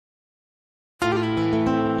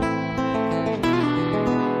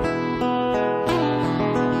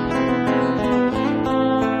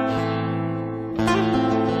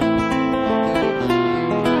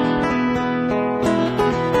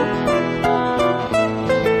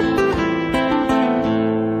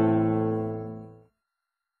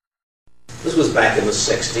was back in the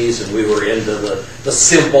 60s, and we were into the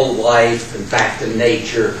simple life and back to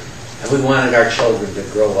nature, and we wanted our children to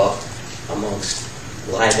grow up amongst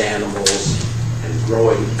live animals and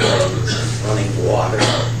growing things and running water.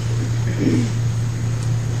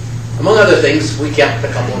 Among other things, we kept a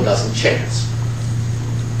couple of dozen chickens.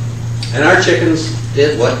 And our chickens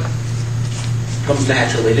did what comes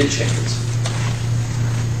naturally to chickens.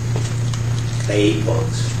 They ate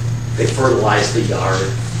bugs. They fertilized the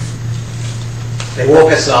yard. They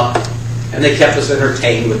woke us up, and they kept us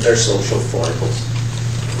entertained with their social foibles.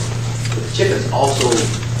 But the chickens also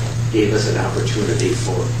gave us an opportunity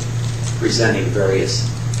for presenting various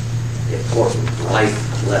important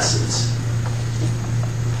life lessons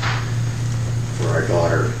for our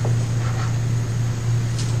daughter.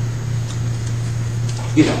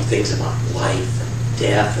 You know, things about life and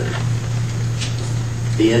death and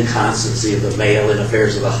the inconstancy of the male in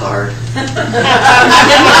affairs of the heart.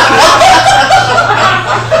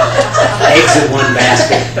 Eggs in one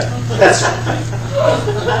basket. That's all.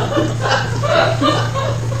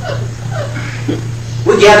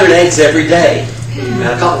 We gathered eggs every day. And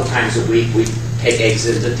a couple times a week we'd take eggs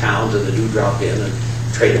into town to the Dewdrop Inn and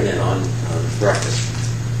trade them in on breakfast.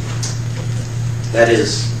 That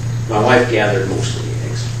is, my wife gathered most of the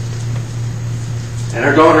eggs. And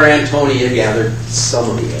our daughter Antonia gathered some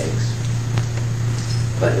of the eggs.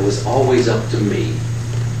 But it was always up to me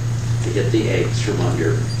to get the eggs from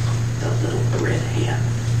under the little red hen.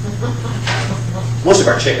 Most of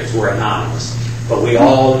our chickens were anonymous, but we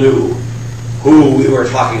all knew who we were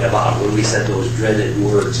talking about when we said those dreaded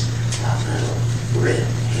words, the little red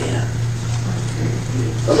hen.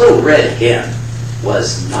 The little red hen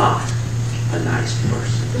was not a nice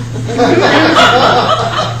person.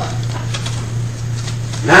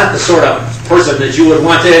 Not the sort of person that you would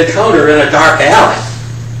want to encounter in a dark alley.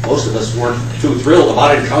 Most of us weren't too thrilled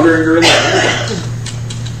about encountering her in that alley.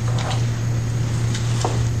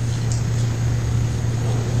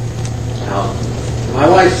 Now, my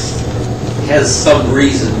wife has some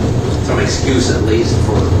reason, some excuse at least,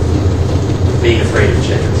 for being afraid of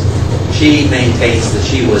chickens. She maintains that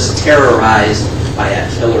she was terrorized by a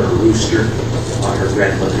killer rooster on her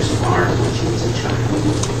grandmother's farm when she was a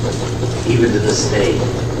child. Even to this day,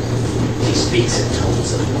 she speaks in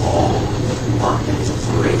tones of awe about that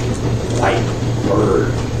great white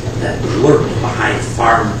bird that lurked behind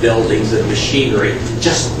farm buildings and machinery,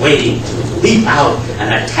 just waiting to leap out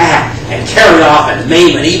and attack and carry off and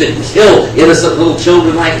maim and even kill innocent little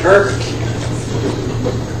children like her.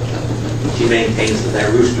 She maintains that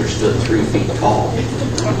that rooster stood 3 feet tall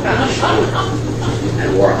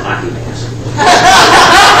and wore a hockey mask.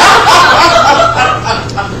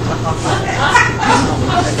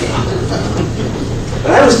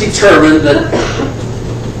 But I was determined that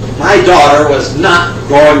my daughter was not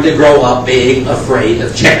going to grow up being afraid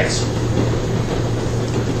of chickens.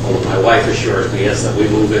 Well, my wife assures me as that we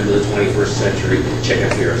move into the 21st century, chicken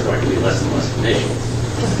fear is going to be less and less an issue.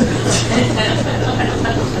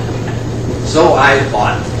 So I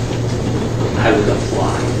thought I would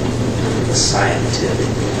apply the scientific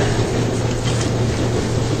method.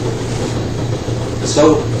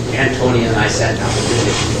 So Antonia and I sat down at the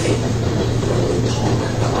kitchen table to talk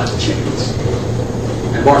about chickens.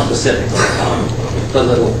 And more specifically, the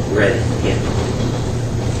little red hen.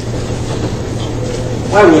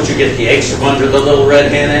 Why won't you get the eggs from under the little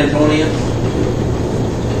red hen, Antonia?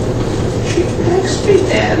 She pecks me,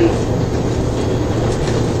 Daddy.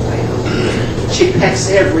 Well, she pecks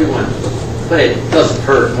everyone, but it doesn't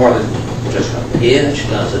hurt more than just a pinch,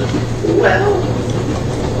 does it? Well,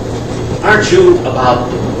 aren't you about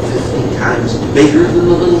 50 times bigger than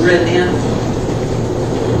the little red hen?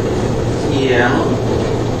 Yeah.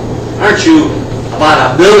 Aren't you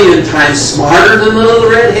about 1,000,000 times smarter than the little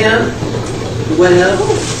red hen? Well,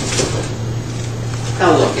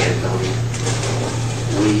 now look, Antonia.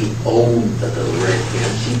 We own the little red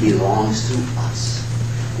hen. She belongs to us.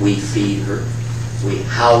 We feed her. We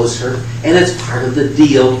house her. And it's part of the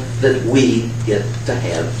deal that we get to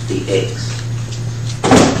have the eggs.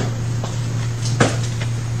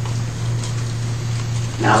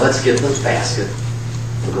 Now let's get the basket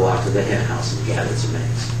to go out to the hen house and gather some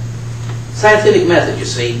eggs. Scientific method, you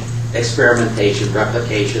see. Experimentation,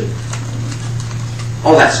 replication,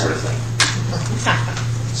 all that sort of thing.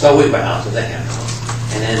 So we went out to the hen house,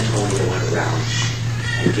 and Antonia went around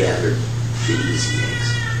and gathered the easy eggs.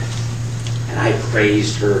 And I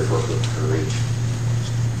praised her for her courage.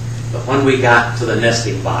 But when we got to the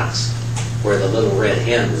nesting box where the little red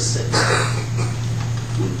hen was sitting,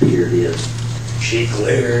 we peered in. She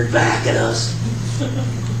glared back at us.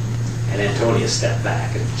 And Antonia stepped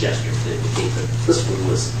back and gestured to indicate that this one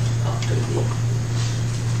was up to going to be.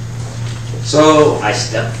 So I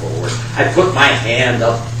stepped forward. I put my hand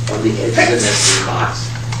up on the edge of the nesting box,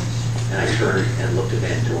 and I turned and looked at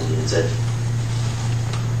Antonia and said,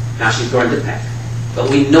 now she's going to peck. But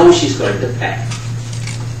we know she's going to peck.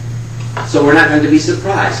 So we're not going to be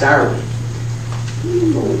surprised, are we?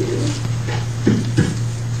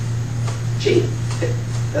 Gee,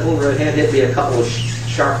 that little red hen hit me a couple of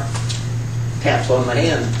sharp taps on the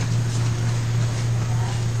hand.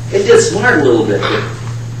 It did smart a little bit, but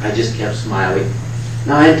I just kept smiling.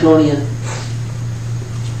 Now, Antonia,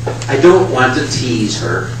 I don't want to tease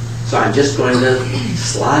her, so I'm just going to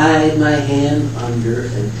slide my hand under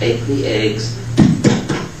and take the eggs.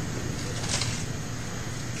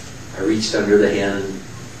 I reached under the hen and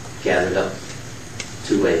gathered up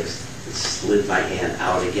 2 eggs and slid my hand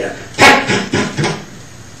out again.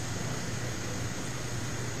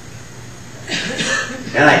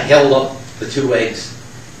 And I held up the 2 eggs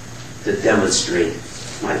to demonstrate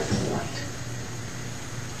my point.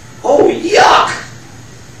 Oh, yuck!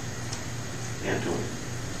 Antonia.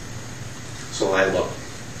 So I looked.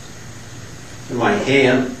 And my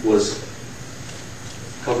hand was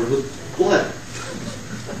covered with blood.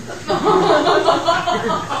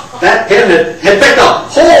 That hen had picked a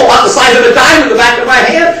hole about the size of a dime in the back of my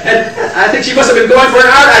hand, and I think she must have been going for an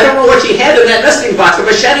hour. I don't know what she had in that nesting box, a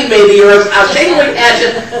machete maybe, or a shingling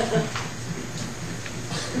hatchet.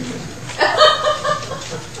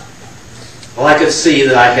 Well, I could see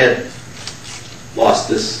that I had lost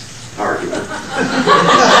this argument.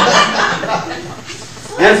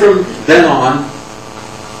 And from then on,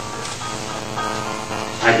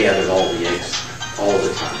 I gathered all the eggs, all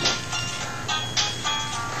the time.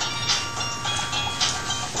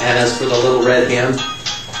 And as for the little red hen,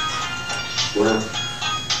 well,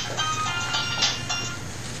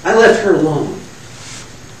 I left her alone.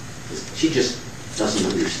 She just doesn't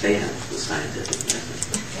understand the scientific method.